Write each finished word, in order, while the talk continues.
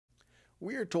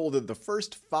We are told that the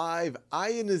first 5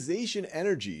 ionization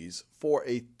energies for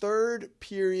a third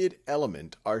period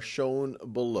element are shown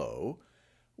below.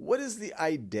 What is the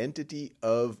identity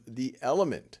of the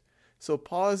element? So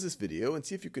pause this video and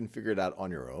see if you can figure it out on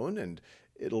your own, and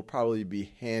it'll probably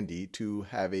be handy to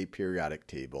have a periodic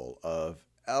table of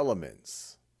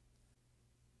elements.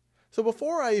 So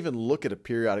before I even look at a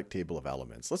periodic table of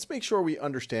elements, let's make sure we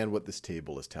understand what this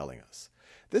table is telling us.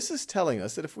 This is telling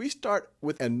us that if we start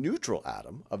with a neutral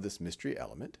atom of this mystery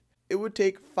element, it would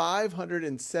take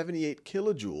 578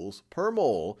 kilojoules per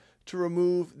mole to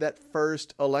remove that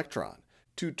first electron,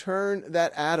 to turn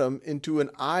that atom into an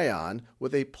ion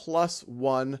with a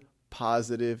 +1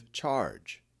 positive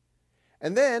charge.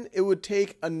 And then it would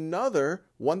take another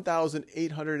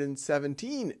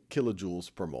 1,817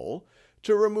 kilojoules per mole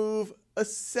to remove a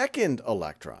second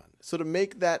electron, so to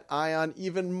make that ion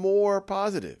even more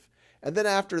positive. And then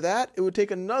after that, it would take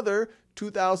another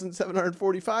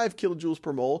 2,745 kilojoules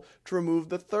per mole to remove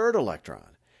the third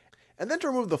electron. And then to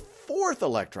remove the fourth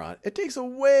electron, it takes a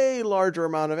way larger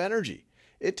amount of energy.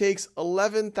 It takes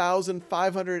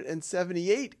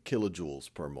 11,578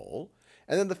 kilojoules per mole.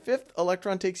 And then the fifth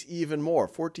electron takes even more,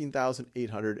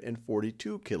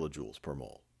 14,842 kilojoules per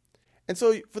mole. And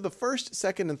so for the first,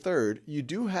 second, and third, you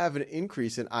do have an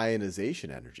increase in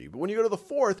ionization energy. But when you go to the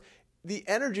fourth, the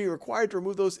energy required to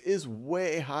remove those is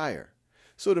way higher.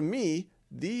 So to me,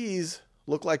 these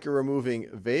look like you're removing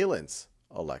valence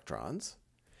electrons,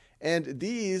 and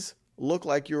these look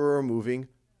like you're removing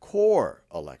core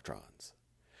electrons.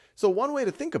 So one way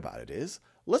to think about it is,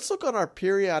 let's look on our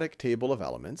periodic table of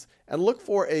elements and look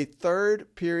for a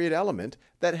third period element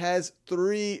that has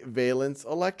 3 valence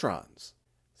electrons.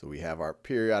 So we have our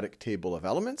periodic table of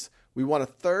elements. We want a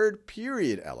third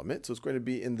period element, so it's going to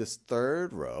be in this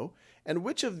third row. And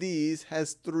which of these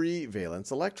has 3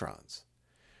 valence electrons?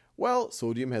 Well,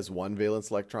 sodium has 1 valence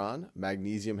electron,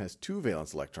 magnesium has 2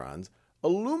 valence electrons,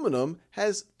 aluminum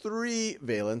has 3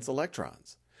 valence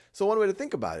electrons. So one way to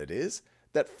think about it is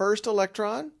that first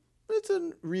electron, it's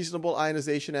a reasonable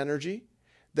ionization energy.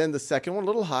 Then the second one a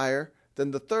little higher, then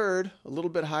the third a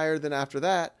little bit higher than after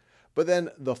that, but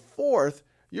then the fourth,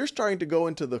 you're starting to go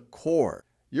into the core.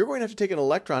 You're going to have to take an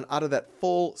electron out of that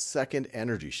full second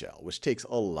energy shell, which takes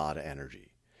a lot of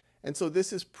energy. And so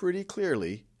this is pretty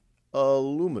clearly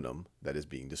aluminum that is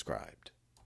being described.